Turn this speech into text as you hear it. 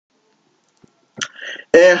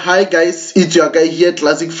Hi guys, it's your guy here,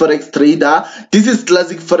 Classic Forex Trader. This is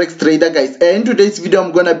Classic Forex Trader, guys. In today's video,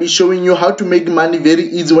 I'm gonna be showing you how to make money very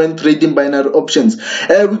easy when trading binary options.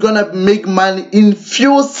 We're gonna make money in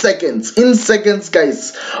few seconds,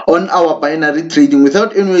 guys, on our binary trading.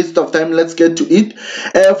 Without any waste of time, let's get to it.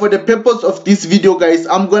 For the purpose of this video, guys,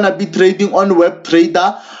 I'm gonna be trading on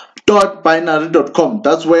webtrader.binary.com.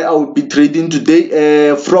 That's where I will be trading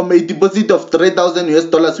today, from a deposit of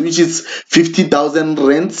 $3,000 US, which is 50,000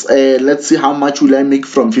 rands. Let's see how much will I make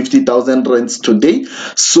from 50,000 rands today.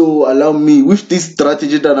 So allow me with this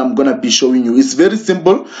strategy that I'm gonna be showing you. It's very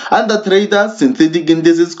simple. Under trader, synthetic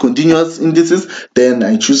indices, continuous indices, then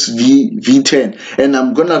I choose V10, and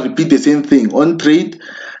I'm gonna repeat the same thing on trade,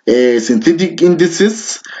 synthetic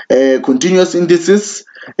indices, continuous indices,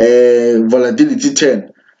 volatility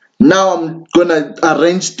 10. Now I'm gonna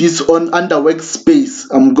arrange this on under workspace.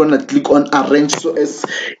 I'm gonna click on arrange, so as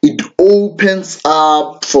it opens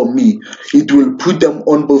up for me, it will put them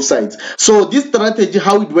on both sides. So this strategy,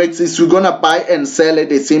 how it works is we're gonna buy and sell at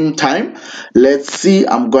the same time. Let's see,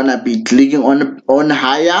 I'm gonna be clicking on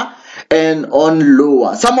higher and on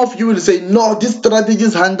lower. Some of you will say, no, this strategy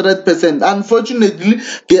is 100%. Unfortunately,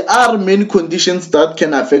 there are many conditions that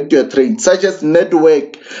can affect your trade, such as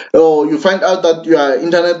network, or you find out that your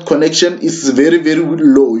internet connection is very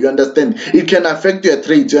low. You understand? It can affect your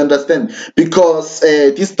trade. You understand? Because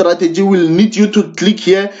this strategy will need you to click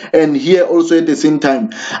here and here also at the same time.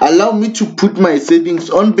 Allow me to put my settings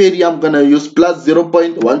on Berry. I'm gonna use plus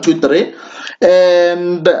 0.123,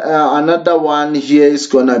 and another one here is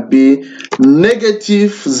gonna be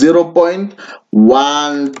negative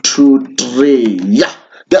 0.123. yeah.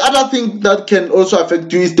 The other thing that can also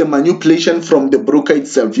affect you is the manipulation from the broker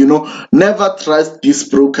itself. You know, never trust these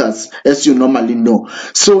brokers, as you normally know.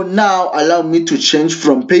 So now allow me to change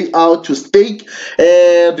from payout to stake.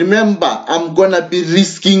 Remember, I'm gonna be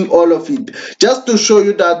risking all of it just to show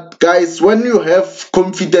you that, guys, when you have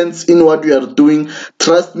confidence in what you are doing,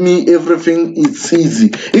 trust me, everything is easy.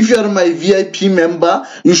 If you are my VIP member,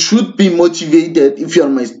 you should be motivated. If you are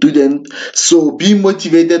my student, so be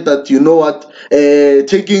motivated that, you know what,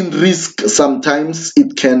 taking risk, sometimes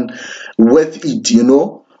it can worth it, you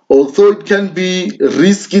know. Although it can be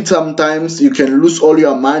risky, sometimes you can lose all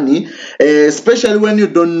your money, especially when you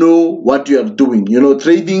don't know what you are doing. You know,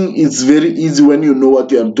 trading is very easy when you know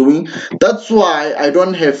what you are doing. That's why I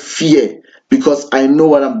don't have fear, because I know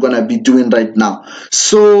what I'm gonna be doing right now.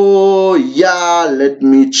 So yeah, let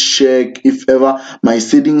me check if ever my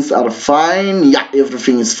settings are fine. Yeah,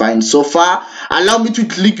 everything is fine so far. Allow me to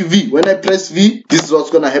click V. When I press V, this is what's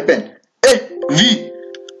gonna happen. V.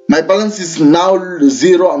 My balance is now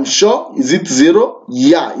 0, I'm sure. Is it 0?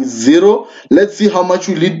 Yeah, it's 0. Let's see how much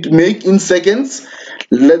will it make in seconds.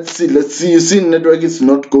 Let's see. You see, network is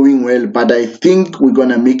not going well, but I think we're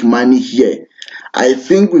gonna make money here. I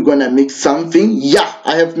think we're gonna make something. Yeah,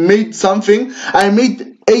 I have made something. I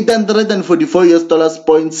made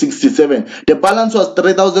 $844.67. The balance was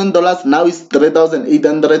 $3,000. Now it's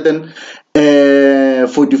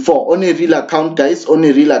 $3,844 on a real account, guys, on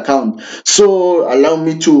a real account. So allow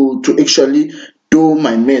me to actually do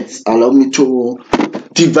my maths. Allow me to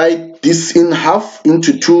divide this in half,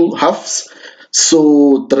 into two halves.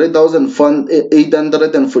 So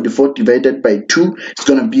 3,844 divided by 2 is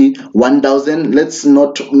gonna be 1,000. Let's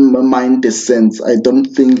not mind the cents. I don't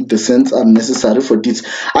think the cents are necessary for this.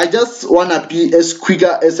 I just wanna be as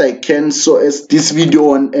quicker as I can, so as this video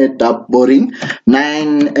won't end up boring.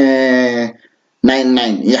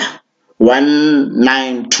 999, yeah.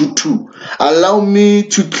 1922. Allow me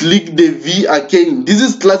to click the V again. This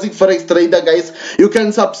is Classic Forex Trader, guys. You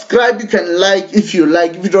can subscribe, you can like if you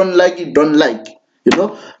like. If you don't like it, don't like. You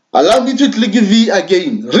know. Allow me to click V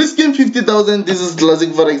again. Risking 50,000. This is Classic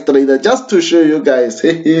Forex Trader, just to show you guys.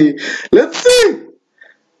 Let's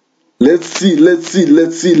see,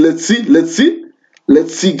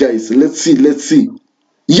 guys. Let's see.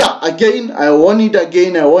 Yeah, again, I won it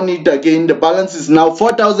again. The balance is now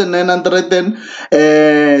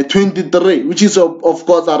 4,923, which is of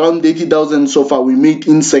course around 80,000 so far. We made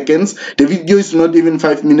in seconds. The video is not even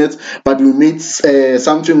 5 minutes, but we made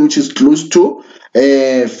something which is close to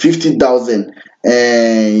 50,000.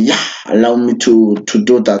 Yeah, allow me to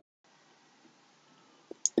do that.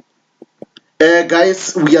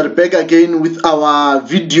 Guys, we are back again with our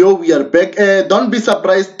video. We are back. Don't be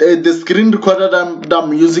surprised, the screen recorder that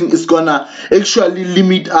I'm using is gonna actually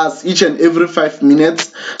limit us each and every 5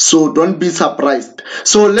 minutes, so don't be surprised.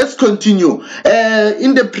 So let's continue.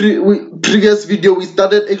 In the previous video, we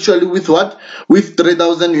started actually with what? With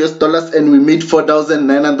 $3,000 and we made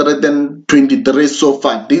 4,923 so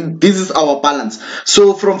far. This is our balance.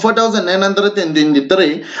 So from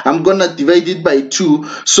 4,923, I'm gonna divide it by 2,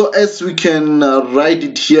 so as we can write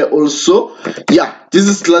it here also. Yeah, this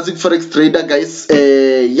is classic forex trader, guys.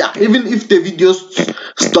 Yeah, even if the video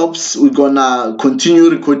stops, we're gonna continue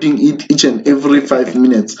recording it each and every 5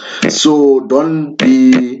 minutes, so don't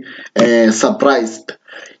be surprised.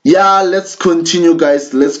 Yeah, let's continue,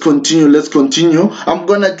 guys. Let's continue. I'm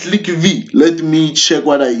gonna click V. Let me check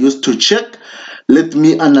what I used to check. Let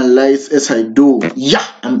me analyze as I do. Yeah,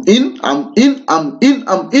 I'm in.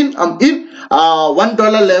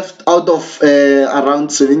 $1 left out of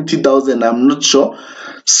around 70,000. I'm not sure.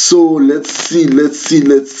 So let's see.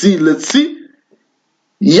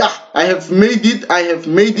 Yeah, I have made it.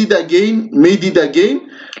 Again.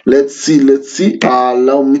 Let's see.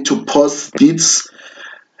 Allow me to pause this.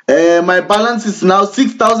 My balance is now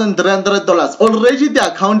 $6,300. Already the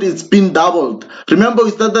account is been doubled. Remember,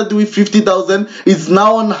 we started with 50,000. It's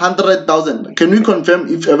now on 100,000. Can we confirm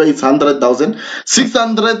if ever it's 100,000?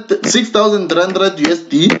 6,300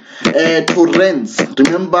 USD to rands.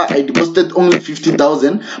 Remember, I deposited only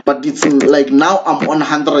 50,000, but it's like now I'm on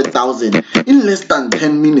 100,000 in less than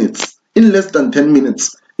 10 minutes.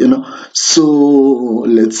 You know, so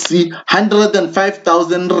let's see,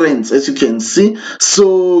 105,000 rands, as you can see.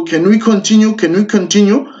 So can we continue? Can we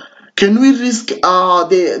risk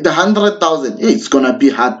the 100,000? It's gonna be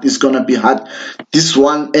hard. This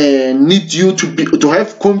one needs you to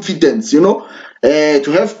have confidence, you know,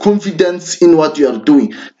 to have confidence in what you are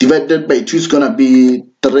doing. Divided by 2 is gonna be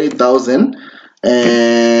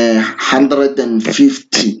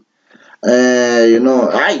 3,150. You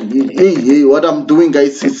know, what I'm doing,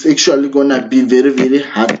 guys, is actually gonna be very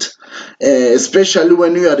hard, especially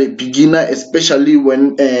when you are a beginner, especially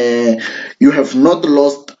when you have not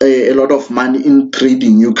lost a lot of money in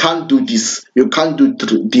trading. You can't do this.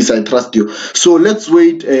 I trust you. So let's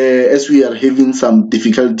wait, as we are having some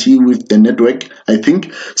difficulty with the network, I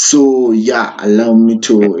think. So yeah, allow me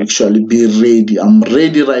to actually be ready. I'm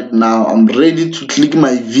ready right now. I'm ready to click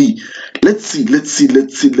my V. Let's see.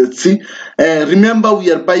 Remember,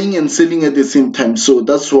 we are buying and selling at the same time, so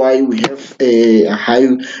that's why we have a high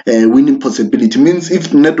winning possibility. Means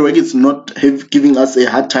if network is not giving us a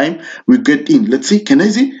hard time, we get in. Let's see. Can I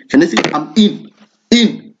see? I'm in.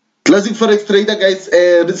 Classic forex trader, guys,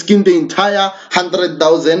 risking the entire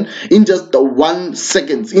 100,000 in just 1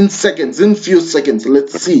 second, in few seconds.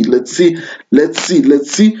 Let's see.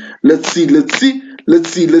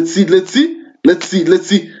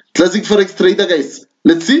 Classic forex trader, guys.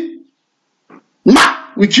 Let's see.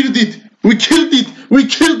 We killed it.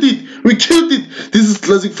 This is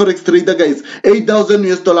classic forex trader, guys.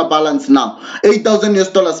 $8,000 balance now.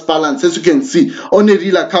 $8,000 balance, as you can see, on a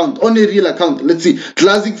real account. Let's see.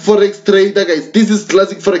 Classic forex trader, guys. This is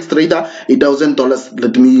classic forex trader. $8,000.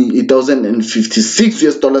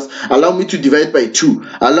 $8,056. Allow me to divide by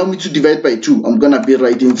 2. I'm gonna be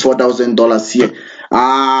writing $4,000 here.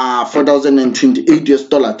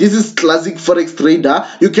 $4,028. This is classic forex trader.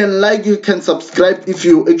 You can like, you can subscribe if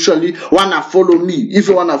you actually wanna follow me. This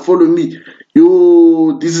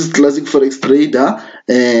is classic forex trader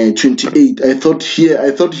 28. I thought here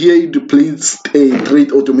it replaced a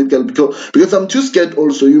trade automatically because I'm too scared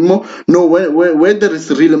also, you know. No, where there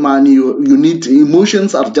is real money, you need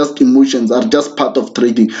emotions. Are just part of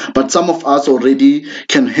trading, but some of us already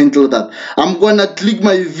can handle that. I'm gonna click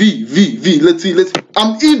my V. Let's see.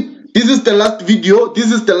 I'm in. This is the last video.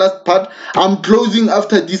 This is the last part. I'm closing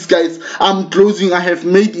after this, guys. I have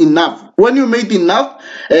made enough. When you made enough,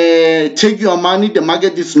 take your money. The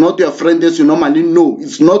market is not your friend, as you normally know.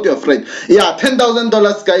 It's not your friend. Yeah,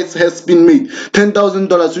 $10,000, guys, has been made.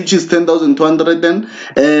 $10,000, which is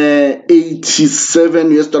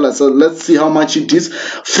 $10,287. So let's see how much it is.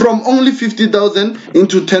 From only 50,000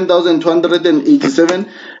 into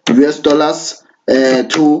 $10,287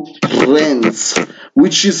 to rands,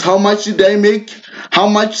 which is how much did I make?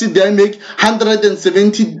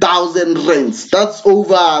 170,000 rands. That's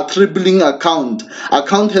over tripling account.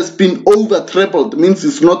 Account has been over tripled. Means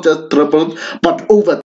it's not just tripled, but over